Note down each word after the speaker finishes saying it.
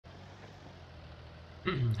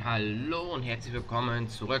Hallo und herzlich willkommen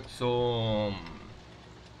zurück zum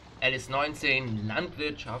LS19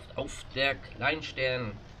 Landwirtschaft auf der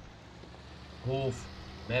Kleinsternhof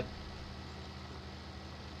Map.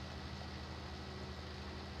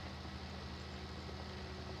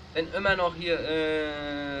 Bin immer noch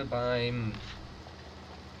hier beim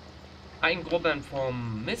Eingrubbeln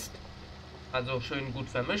vom Mist. Also schön gut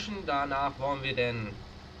vermischen. Danach wollen wir den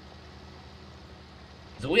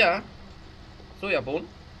Sojabohnen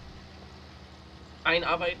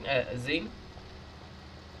einarbeiten, sehen,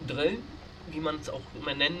 drillen, wie man es auch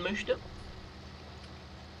immer nennen möchte.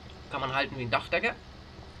 Kann man halten wie ein Dachdecker.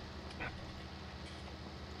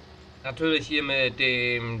 Natürlich hier mit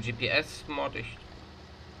dem GPS-Mod.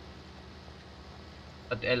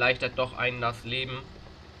 Das erleichtert doch einen das Leben.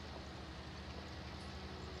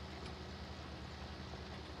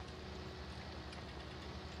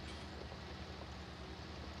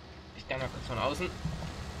 Ich denke mal kurz von außen.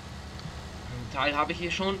 Ein Teil habe ich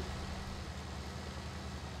hier schon.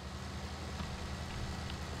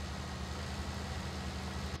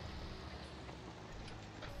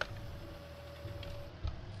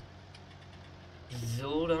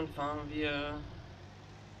 So, dann fahren wir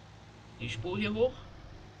die Spur hier hoch.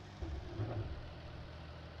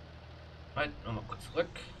 Halt, nochmal kurz zurück.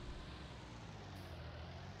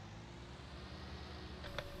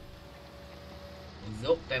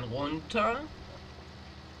 So, dann runter.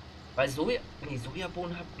 Weil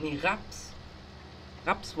Sojabohnen Raps.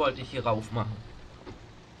 Raps wollte ich hier rauf machen.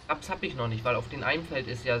 Raps habe ich noch nicht, weil auf den einen Feld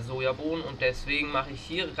ist ja Sojabohnen und deswegen mache ich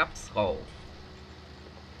hier Raps rauf.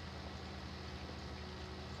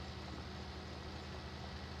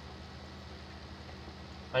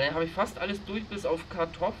 Weil dann habe ich fast alles durch, bis auf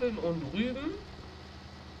Kartoffeln und Rüben.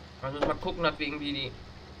 Also mal gucken, dass wir irgendwie die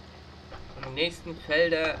nächsten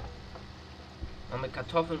Felder mal mit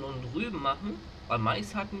Kartoffeln und Rüben machen. Weil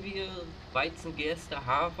Mais hatten wir, Weizen, Gerste,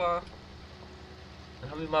 Hafer.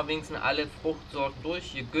 Dann haben wir mal wenigstens alle Fruchtsorten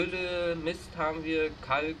durch. Hier Gülle, Mist haben wir,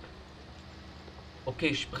 Kalk.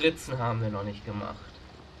 Okay, Spritzen haben wir noch nicht gemacht.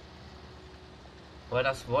 Aber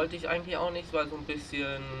das wollte ich eigentlich auch nicht, weil so ein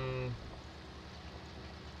bisschen...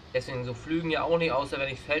 Deswegen so Flügen ja auch nicht, außer wenn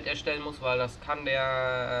ich das Feld erstellen muss, weil das kann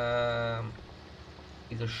der...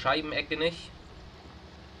 diese Scheibenecke nicht.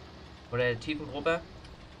 Oder der Tiefengrupper.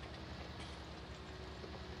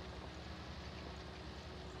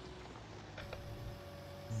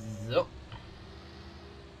 So.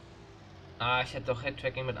 Ah, ich hätte doch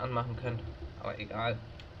Head-Tracking mit anmachen können. Aber egal.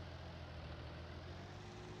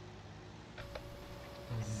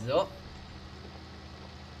 So.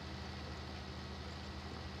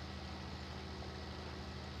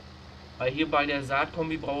 Weil hier bei der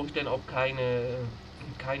Saatkombi brauche ich dann auch keine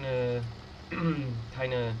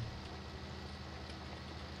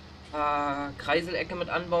Kreiselecke mit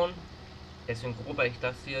anbauen. Deswegen grubber ich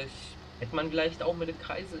das hier. Hätte man vielleicht auch mit der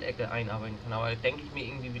Kreiselecke einarbeiten können, aber denke ich mir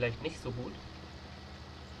irgendwie vielleicht nicht so gut.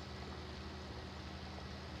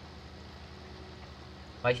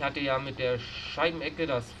 Weil ich hatte ja mit der Scheibenecke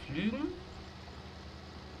das Flügen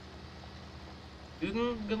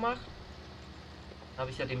gemacht.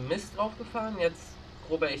 Habe ich ja den Mist draufgefahren. Jetzt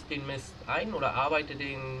grubber ich den Mist ein oder arbeite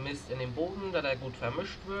den Mist in den Boden, da der gut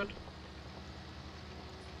vermischt wird.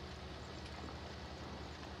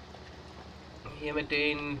 Hier mit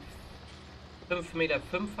den 5,5 Meter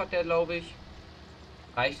hat der, glaube ich.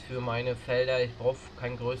 Reicht für meine Felder. Ich brauche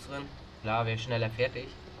keinen größeren. Klar, wäre schneller fertig.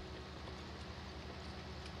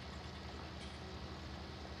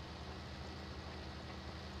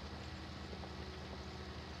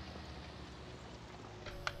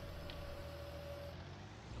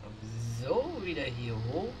 So, wieder hier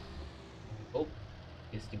hoch. Oh,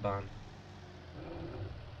 hier ist die Bahn.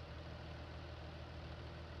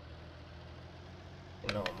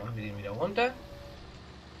 Genau, machen wir den wieder runter.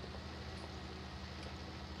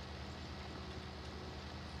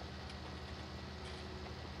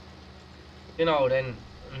 Genau, den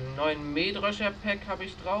neuen Mähdrescher-Pack habe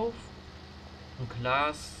ich drauf. Ein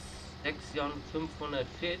Glas 6 Jahren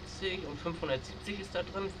 540 und 570 ist da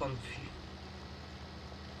drin von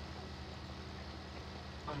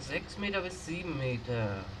 6 Meter bis 7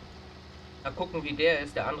 Meter. Mal gucken, wie der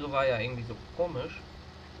ist. Der andere war ja irgendwie so komisch.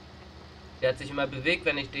 Der hat sich immer bewegt,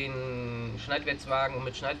 wenn ich den Schneidwerkswagen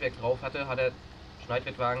mit Schneidwerk drauf hatte, hat der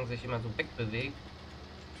Schneidwerkwagen sich immer so wegbewegt.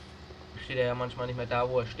 Steht er ja manchmal nicht mehr da,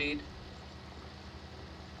 wo er steht.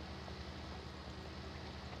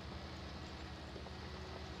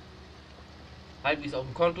 Halt, wie es auf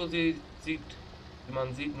dem Konto sieht, wie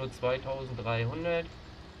man sieht, nur 2300.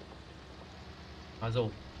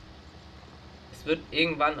 Also, es wird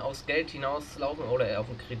irgendwann aufs Geld hinauslaufen oder auf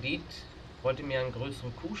den Kredit. Wollte mir einen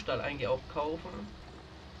größeren Kuhstall eigentlich auch kaufen.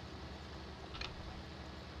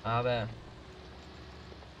 Aber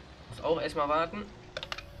muss auch erstmal warten.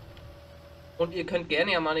 Und ihr könnt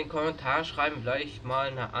gerne ja mal in den Kommentar schreiben, vielleicht mal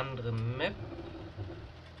eine andere Map.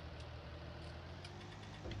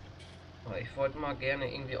 Aber ich wollte mal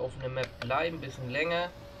gerne irgendwie auf eine Map bleiben, ein bisschen länger.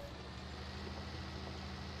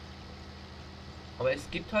 Aber es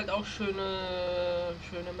gibt halt auch schöne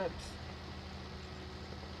Maps.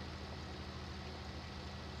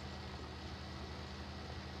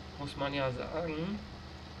 Muss man ja sagen.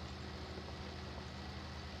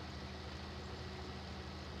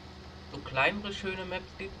 So kleinere schöne Maps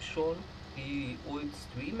gibt es schon. Die Old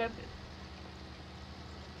Stream Map,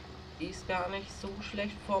 die ist gar nicht so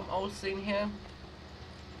schlecht vom Aussehen her.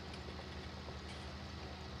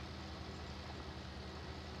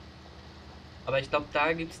 Aber ich glaube,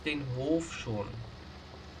 da gibt es den Hof schon.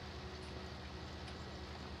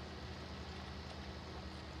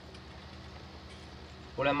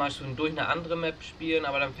 Oder mal schon durch eine andere Map spielen,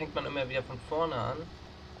 aber dann fängt man immer wieder von vorne an.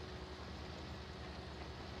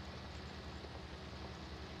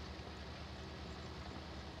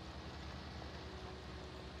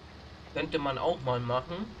 Könnte man auch mal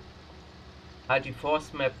machen. Halt die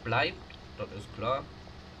Force Map bleibt, das ist klar.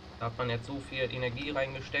 Da hat man jetzt so viel Energie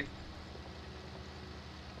reingesteckt.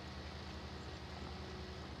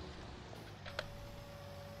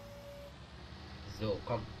 So,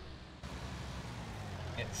 komm.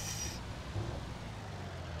 Jetzt.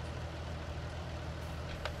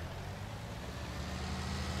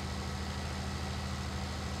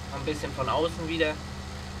 Ein bisschen von außen wieder.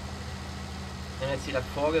 Nehmen jetzt hier das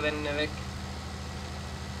Vorgewende weg.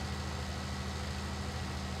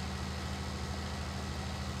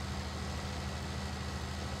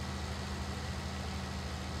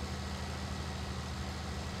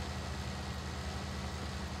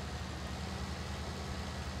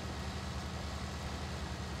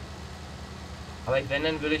 Aber wenn,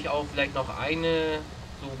 dann würde ich auch vielleicht noch eine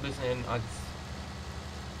so ein bisschen als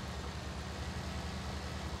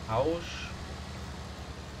Tausch.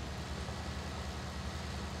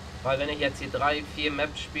 Weil wenn ich jetzt hier 3, 4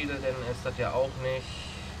 Maps spiele, dann ist das ja auch nicht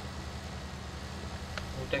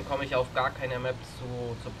gut, dann komme ich auf gar keine Map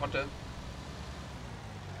zur Potte.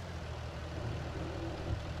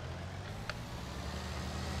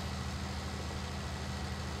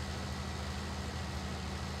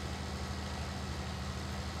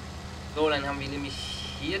 So, dann haben wir nämlich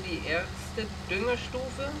hier die erste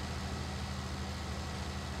Düngestufe.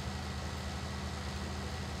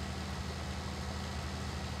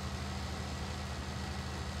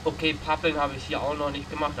 Okay, Pappeln habe ich hier auch noch nicht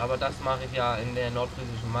gemacht, aber das mache ich ja in der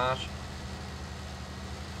nordfriesischen Marsch.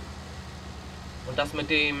 Und das mit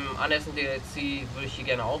dem Anessen DLC würde ich hier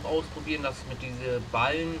gerne auch ausprobieren, das mit diese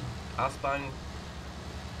Ballen, Grasballen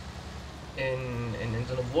in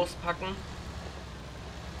so eine Wurst packen.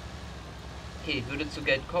 Okay, würde zu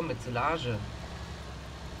Geld kommen mit Silage.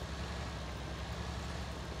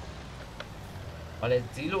 Weil der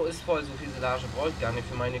Silo ist voll, so viel Silage brauche ich gar nicht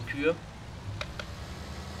für meine Kühe.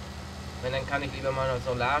 Wenn, dann kann ich lieber mal noch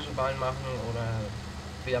Silageballen machen oder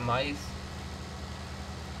wieder Mais.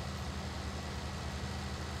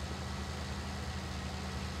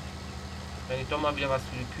 Wenn ich doch mal wieder was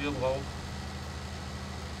für die Kühe brauche.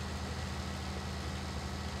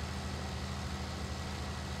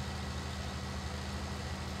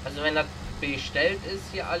 Also wenn das bestellt ist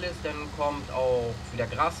hier alles, dann kommt auch wieder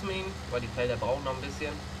Grasmähen, weil die Felder brauchen noch ein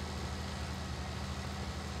bisschen.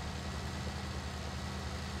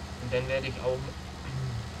 Und dann werde ich auch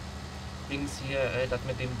links hier das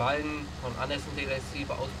mit den Ballen von Anessen DLC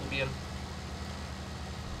ausprobieren.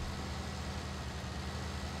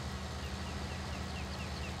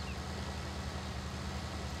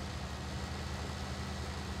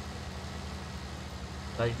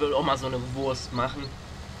 Weil ich will auch mal so eine Wurst machen.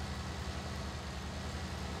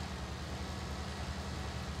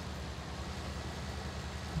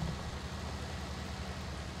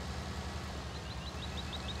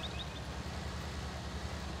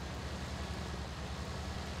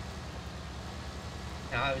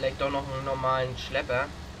 Ja, vielleicht doch noch einen normalen Schlepper.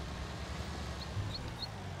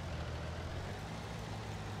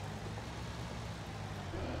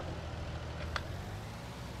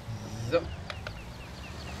 So.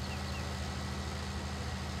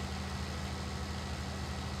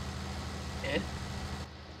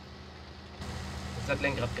 Ist das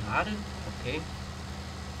Lenkrad gerade? Okay.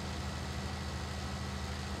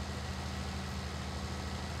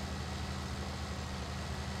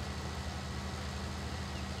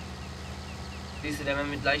 Siehst du, wenn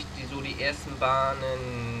wir gleich so die ersten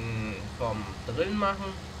Bahnen vom Drillen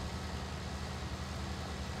machen,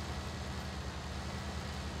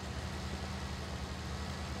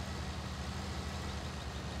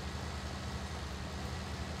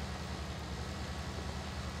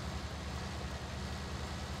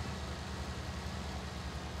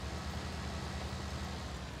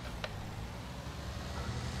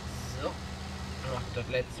 das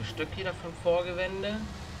letzte Stück hier davon Vorgewende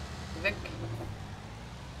weg.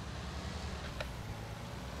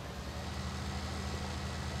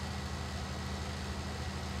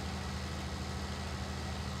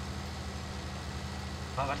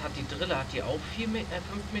 Aber was hat die Drille? Hat die auch 5,5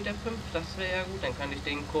 Meter? Das wäre ja gut, dann kann ich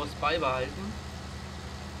den Kurs beibehalten.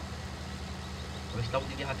 Aber ich glaube,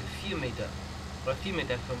 die hatte 4 Meter. Oder 4,5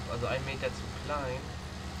 Meter, also 1 Meter zu klein.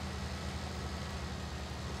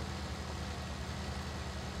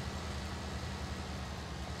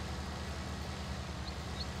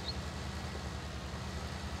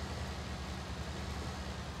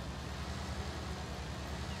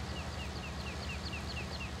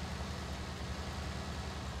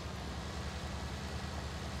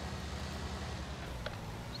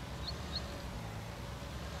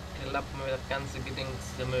 Klappen wir das ganze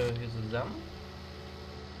Gedingste hier zusammen.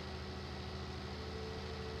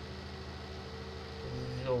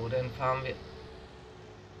 So, dann fahren wir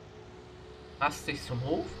hastig zum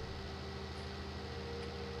Hof.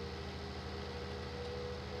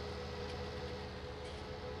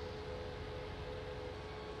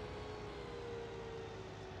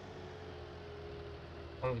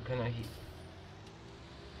 Und wir können ja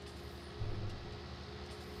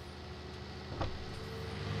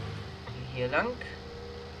hier lang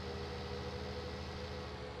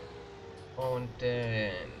und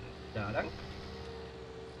da lang.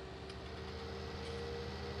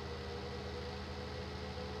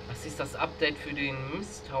 Was ist das Update für den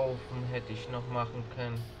Misthaufen? Hätte ich noch machen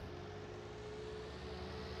können.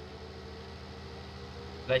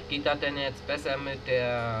 Vielleicht geht das denn jetzt besser mit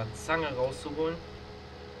der Zange rauszuholen.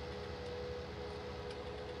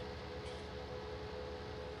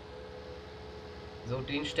 So,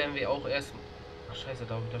 den stellen wir auch erst. Ach scheiße,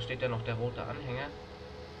 da steht ja noch der rote Anhänger.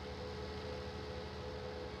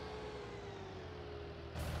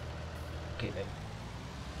 Okay, dann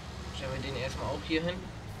stellen wir den erstmal auch hier hin.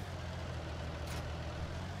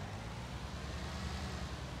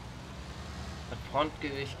 Das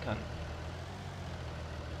Frontgewicht kann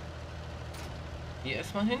hier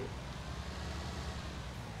erstmal hin.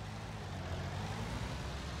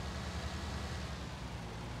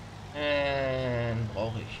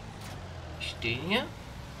 Brauche ich den hier?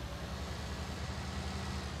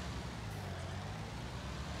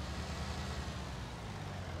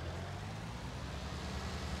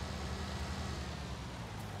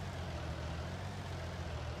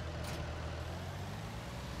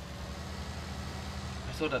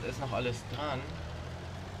 Achso, das ist noch alles dran.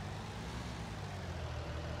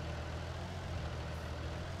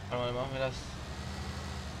 Aber machen wir das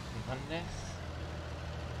anders.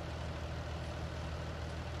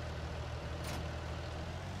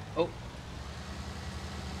 Oh.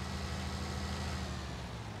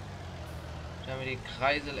 Stellen wir die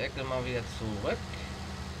Kreiselecke mal wieder zurück.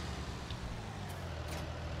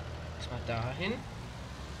 Erstmal dahin.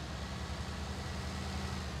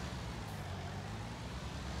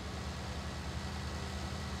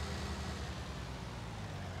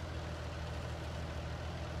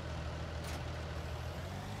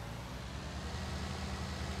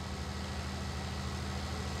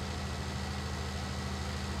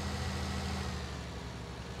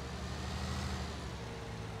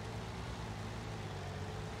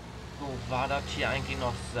 War das hier eigentlich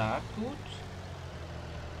noch Saatgut?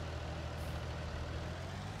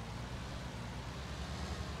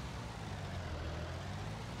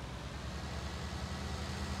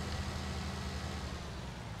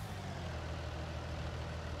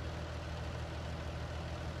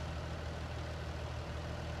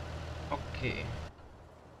 Okay.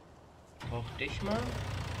 Brauch dich mal.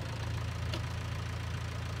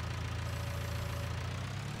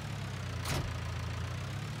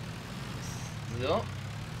 So.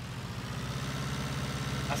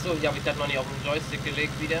 Achso, ja, habe ich das noch nicht auf den Joystick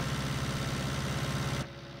gelegt wieder.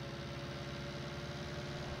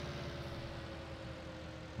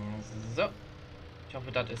 So. Ich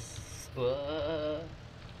hoffe, das ist...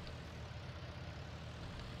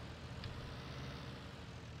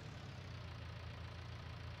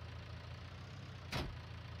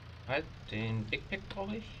 Halt, den Big Pack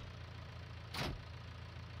brauche ich.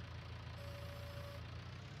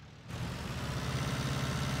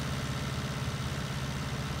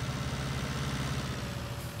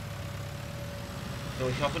 So,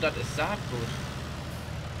 ich hoffe, das ist Saatgut.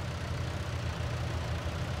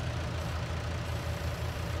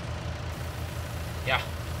 Ja.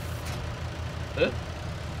 Was ist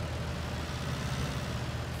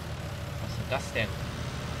das denn?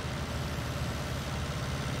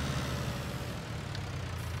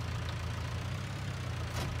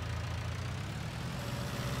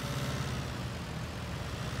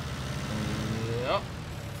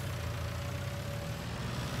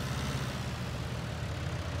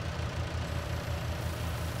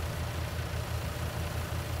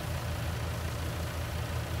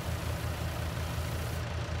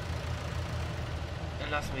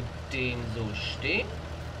 lassen wir den so stehen.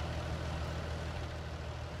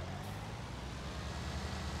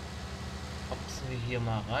 Hopsen wir hier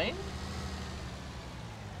mal rein.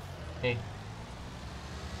 Nee.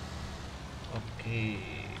 Okay.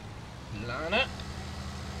 Plane.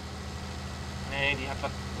 Nee, die hat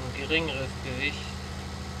was ein geringeres Gewicht.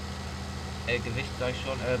 Gewicht sag ich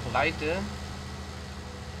schon, Breite.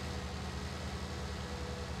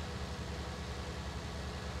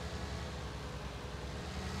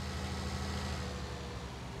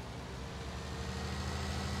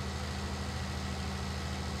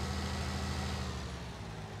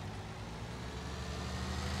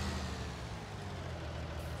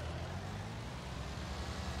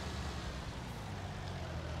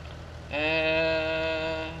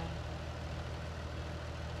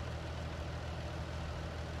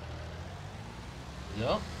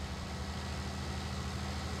 So.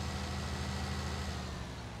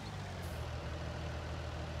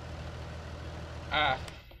 Ah,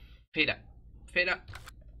 Fehler. Fehler.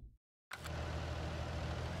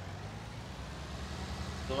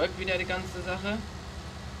 Zurück wieder die ganze Sache.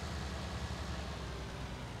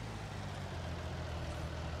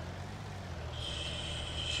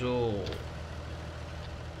 So.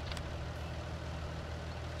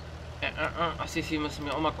 Ach, hier müssen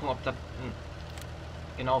wir auch mal gucken, ob da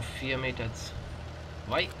genau 4 Meter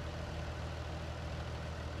 2.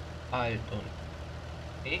 Alt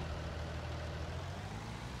und E.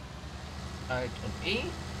 Alt und E.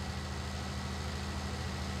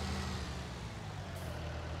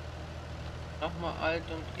 Nochmal Alt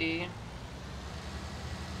und E.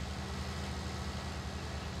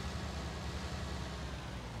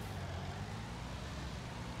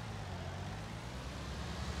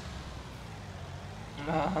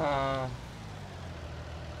 Ah.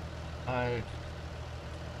 Alt.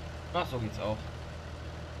 Ach, so geht's auch.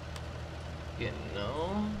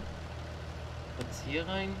 Genau. Kurz hier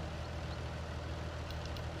rein.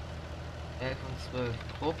 11 und 12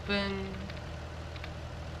 Gruppen.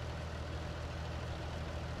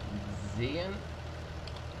 Sehen.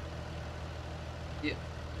 Hier.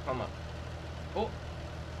 Komm mal. Oh.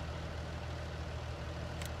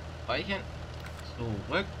 Speichern.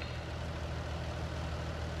 Zurück.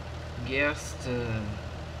 Gerste.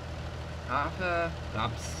 Hafer.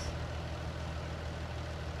 Raps.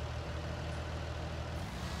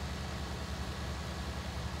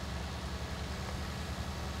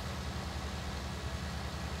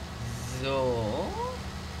 So.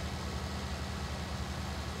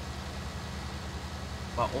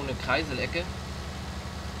 War ohne Kreiselecke.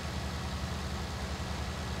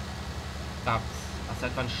 Raps. Ach,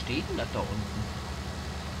 seit wann steht denn das da unten?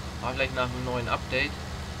 War vielleicht nach einem neuen Update.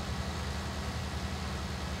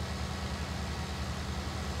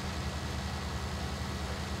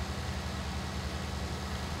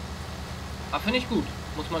 Ah, finde ich gut.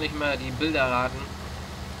 Muss man nicht mehr die Bilder raten.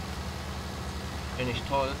 Finde ich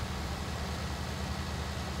toll.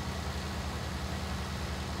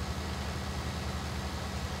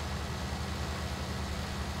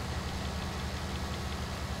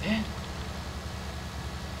 Hä?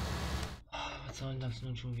 Oh, was soll denn das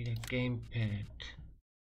nun schon wieder? Gamepad.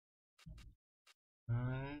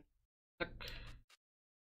 Zack.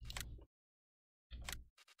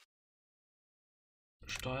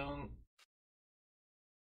 Steuerung.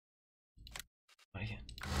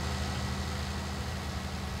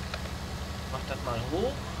 Mach das mal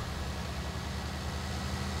hoch.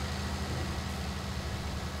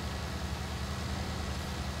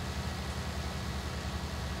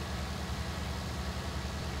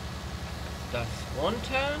 Das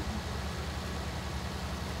runter.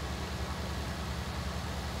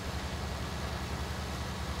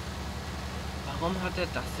 Warum hat er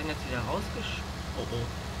das denn jetzt wieder rausgesch... Oh, oh.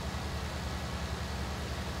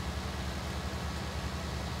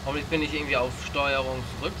 Hoffentlich bin ich irgendwie auf Steuerung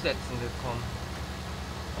zurücksetzen gekommen.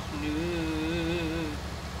 Ach nö.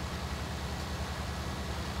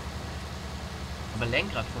 Aber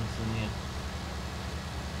Lenkrad funktioniert.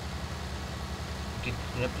 Die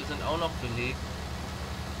Knöpfe sind auch noch belegt.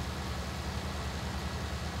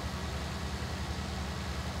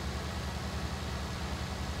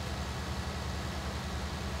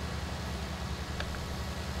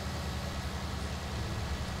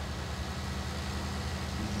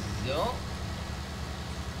 So.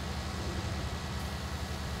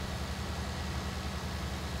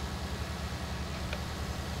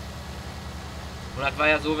 Und das war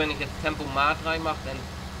ja so, wenn ich jetzt Tempomat reinmache, dann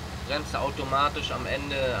bremst er automatisch am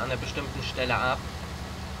Ende an einer bestimmten Stelle ab.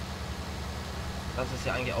 Das ist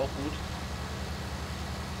ja eigentlich auch gut.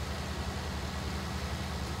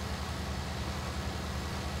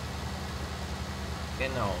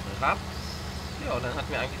 Genau, Raps. Ja, dann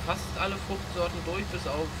hatten wir eigentlich fast alle Fruchtsorten durch, bis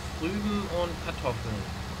auf Rüben und Kartoffeln.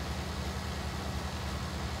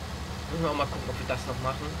 Müssen wir auch mal gucken, ob wir das noch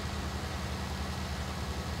machen.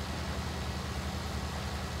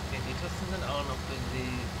 Okay, die Tasten sind auch noch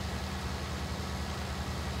belegt.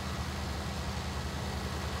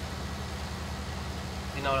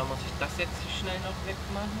 Genau, da muss ich das jetzt schnell noch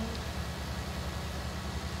wegmachen.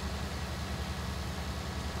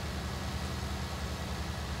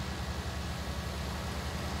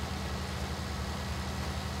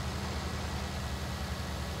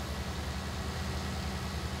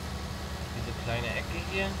 Diese kleine Ecke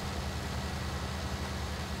hier.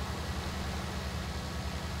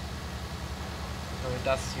 Können wir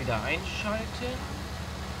das wieder einschalten.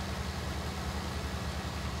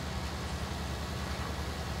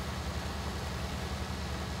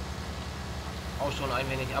 Auch schon ein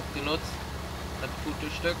wenig abgenutzt, das gute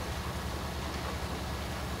Stück.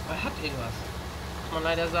 Aber er hat irgendwas, muss man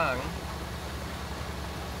leider sagen.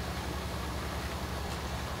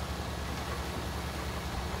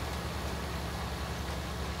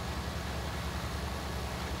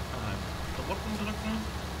 Drücken.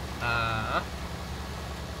 Ah.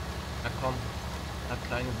 Na komm, das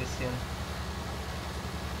kleine bisschen.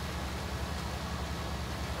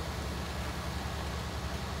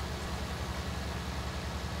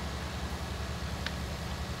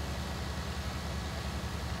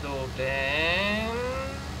 So, dann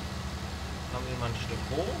machen wir mal ein Stück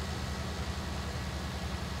hoch.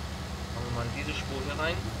 Machen wir mal in diese Spur hier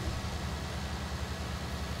rein.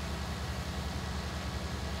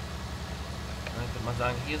 Ich würde mal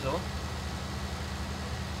sagen, hier so.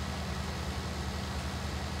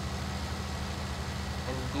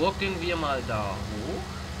 Dann gurken wir mal da hoch.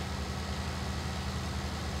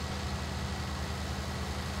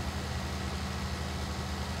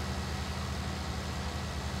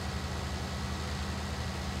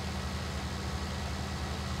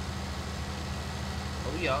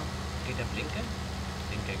 Oh ja, geht der Blinker?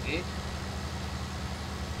 Blinker geht.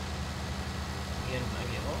 Hier hinten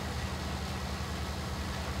eigentlich auch.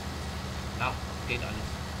 Ja, geht alles.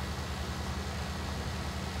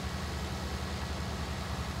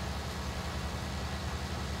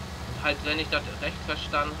 Und halt, wenn ich das recht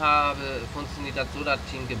verstanden habe, funktioniert das so, dass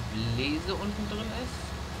hier ein Gebläse unten drin ist.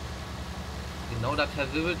 Genau, das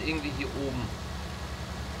verwirbelt irgendwie hier oben.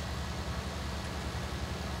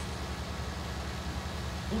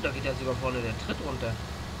 Da geht ja sogar vorne der Tritt runter.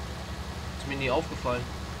 Ist mir nie aufgefallen.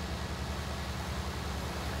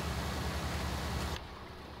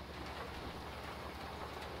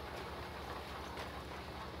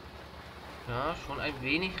 Ja, schon ein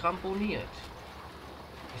wenig ramponiert.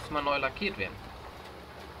 Müsste mal neu lackiert werden.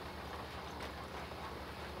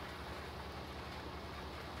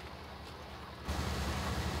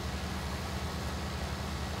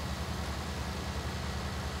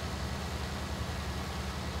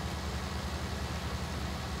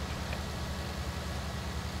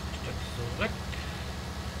 Zurück.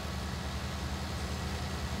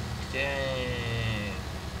 In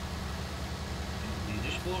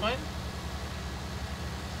diese Spur rein.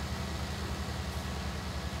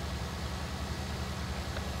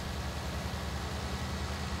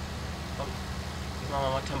 Komm, jetzt machen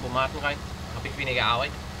wir mal Tempomaten rein. Habe ich weniger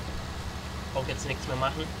Arbeit. Brauche jetzt nichts mehr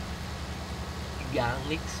machen. Gar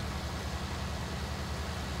nichts.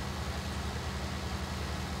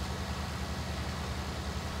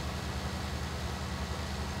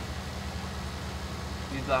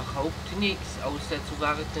 Überhaupt nichts, außer zu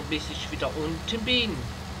warten, bis ich wieder unten bin.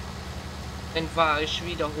 Dann fahre ich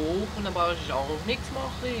wieder hoch und dann brauche ich auch nichts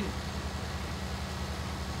machen.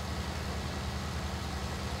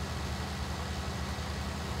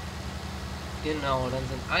 Genau, dann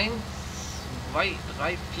sind 1, 2,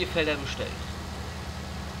 3, 4 Felder bestellt.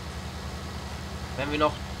 Wenn wir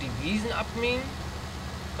noch die Wiesen abmähen,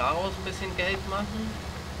 daraus ein bisschen Geld machen.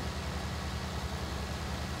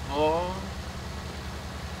 Boah.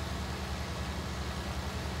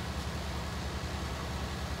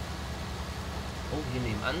 Oh, hier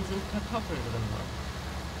nebenan sind Kartoffeln drin.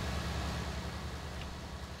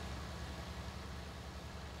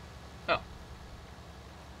 Ja.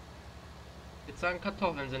 Jetzt sagen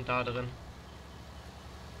Kartoffeln sind da drin.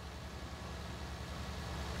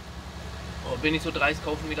 Oh, bin ich so dreist,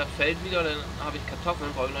 kaufen wir das Feld wieder, dann habe ich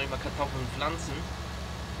Kartoffeln, brauche ich noch nicht mal Kartoffeln pflanzen.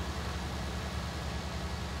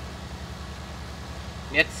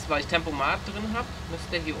 Jetzt, weil ich Tempomat drin habe,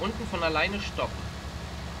 müsste der hier unten von alleine stoppen.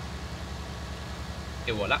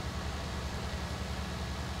 Et voilà.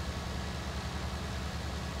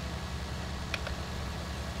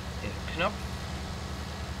 Der Knopf.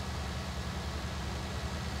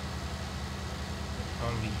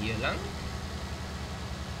 hier lang.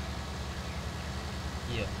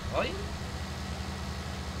 Hier rein.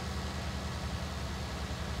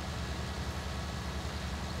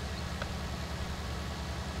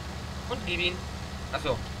 Und gib ihn.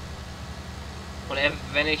 Achso. Und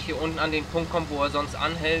wenn ich hier unten an den Punkt komme, wo er sonst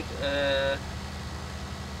anhält,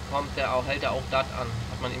 hält er auch das an.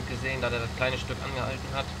 Hat man eben gesehen, dass er das kleine Stück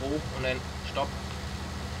angehalten hat. Hoch und dann Stopp.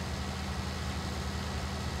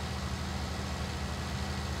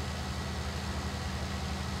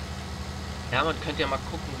 Ja, man könnte ja mal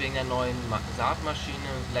gucken wegen der neuen Saatmaschine.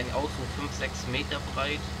 Vielleicht auch so 5-6 Meter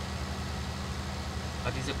breit.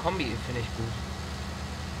 Aber diese Kombi finde ich gut.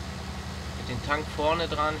 Mit dem Tank vorne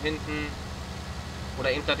dran, hinten.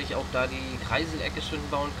 Oder eben, dass ich auch da die Kreiselecke schön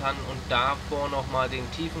bauen kann und davor nochmal den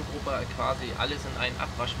Tiefengrupper quasi alles in einen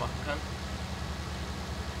Abwasch machen kann.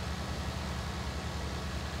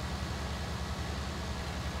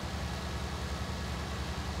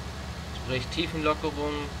 Sprich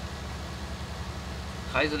Tiefenlockerung,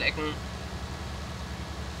 Kreiselecken.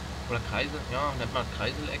 Oder Kreisel, ja, nennt man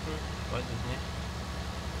Kreiselecken, ich weiß es nicht.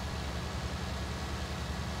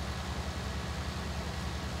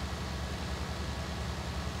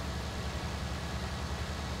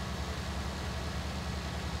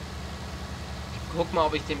 Guck mal,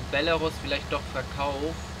 ob ich den Belarus vielleicht doch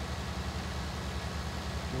verkaufe.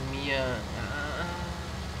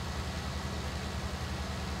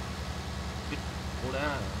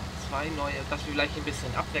 Oder zwei neue, dass wir vielleicht ein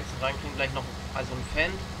bisschen Abwechslung reinkriegen. Vielleicht noch also ein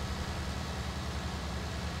Fan.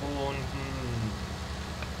 Und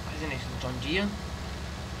weiß ich nicht, ein John Deere.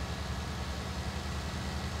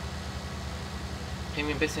 Kriegen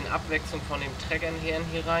wir ein bisschen Abwechslung von den Treckern hier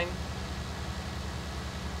rein.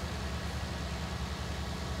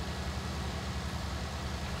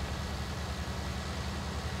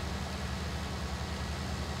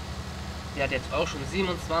 Der hat jetzt auch schon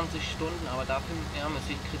 27 Stunden, aber dafür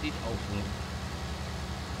müsste ich Kredit aufnehmen.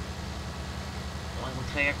 Also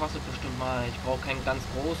ein Träger kostet bestimmt mal, ich brauche keinen ganz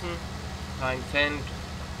großen, kein Fendt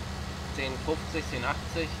 1050,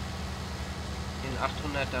 1080, den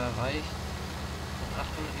 800er reicht, den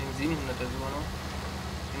 800, den 700er sogar noch,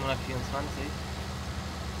 724.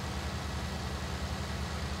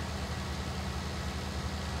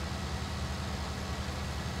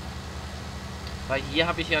 Weil hier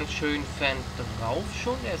habe ich ja einen schönen Fan drauf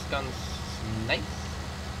schon, der ist ganz nice.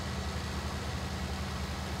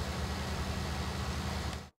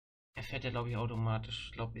 Er fährt ja glaube ich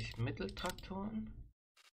automatisch, Mitteltraktoren.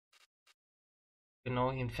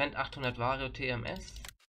 Genau, hier ein Fendt 800 Vario TMS.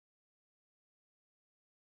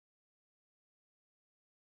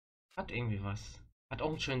 Hat irgendwie was. Hat auch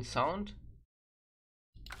einen schönen Sound.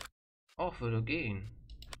 Auch würde gehen.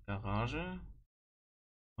 Garage.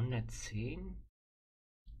 110.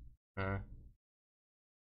 Ja.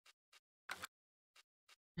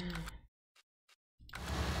 Ich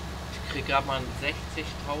krieg gerade mal 60.000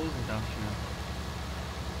 dafür.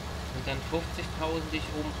 Und dann 50.000, die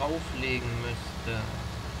ich oben rauflegen müsste.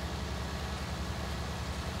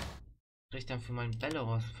 Krieg ich dann für meinen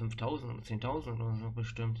Belarus 5.000 und 10.000 oder so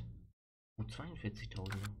bestimmt. Oh,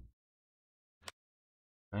 42.000.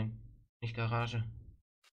 Nein, nicht Garage.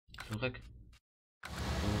 Zurück.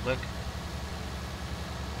 Zurück.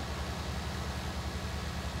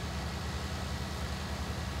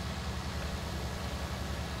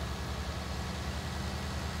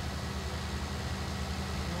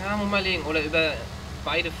 Ja, muss mal legen. Oder über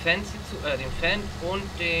beide Fans, den Fan und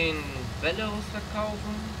den Belarus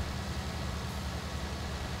verkaufen.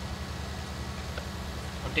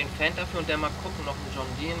 Und den Fan dafür und dann mal gucken, noch einen John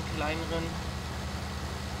Deere, einen kleineren.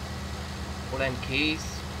 Oder ein Case.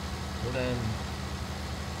 Oder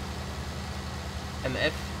ein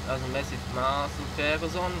MF, also Massive Mars und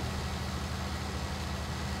Ferguson.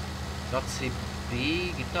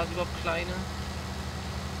 JCB, gibt das überhaupt kleine?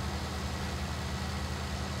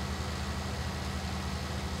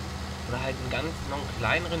 Oder halt einen noch einen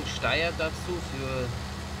kleineren Steier dazu für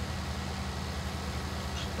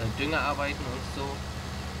Düngerarbeiten und so.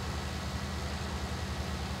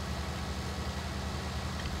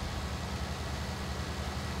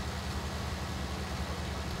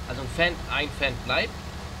 Also ein Fan bleibt.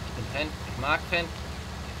 Ich bin Fan, ich mag Fan.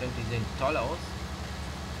 Ich finde, die sehen toll aus.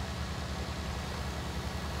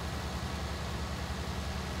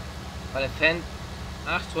 Weil der Fan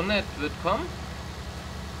 800 wird kommen.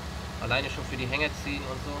 Alleine schon für die Hänger ziehen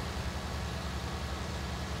und so.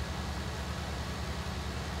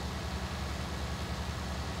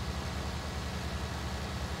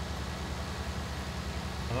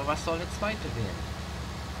 Aber was soll der zweite werden?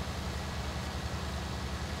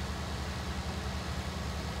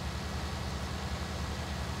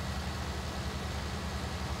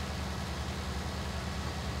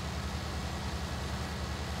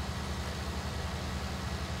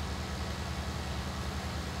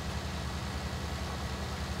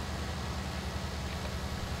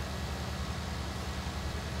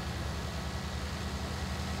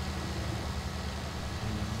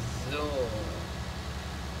 So.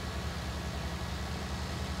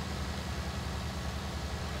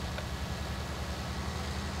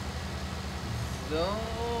 So,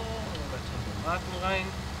 mal Tempomaten rein.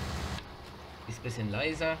 Ist ein bisschen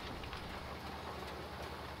leiser.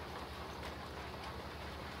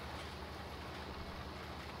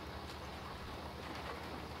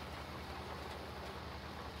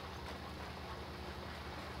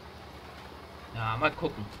 Ja, mal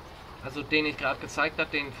gucken. Also den ich gerade gezeigt habe,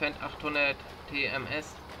 den Fendt 800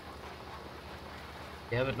 TMS,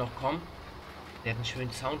 der wird noch kommen. Der hat einen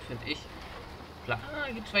schönen Sound, finde ich. Klar,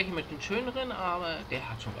 gibt es welche mit einem schöneren, aber der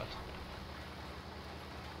hat schon was.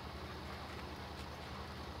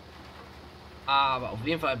 Aber auf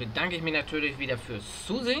jeden Fall bedanke ich mich natürlich wieder fürs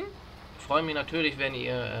Zusehen. Ich freue mich natürlich, wenn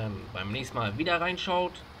ihr beim nächsten Mal wieder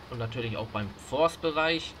reinschaut. Und natürlich auch beim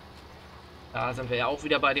Forstbereich. Da sind wir ja auch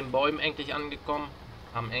wieder bei den Bäumen endlich angekommen.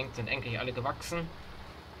 Sind endlich alle gewachsen.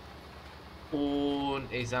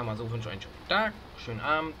 Und ich sage mal so, wünsche euch einen schönen Tag, schönen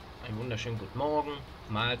Abend, einen wunderschönen guten Morgen,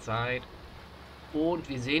 Mahlzeit. Und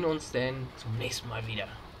wir sehen uns dann zum nächsten Mal wieder.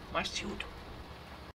 Macht's gut.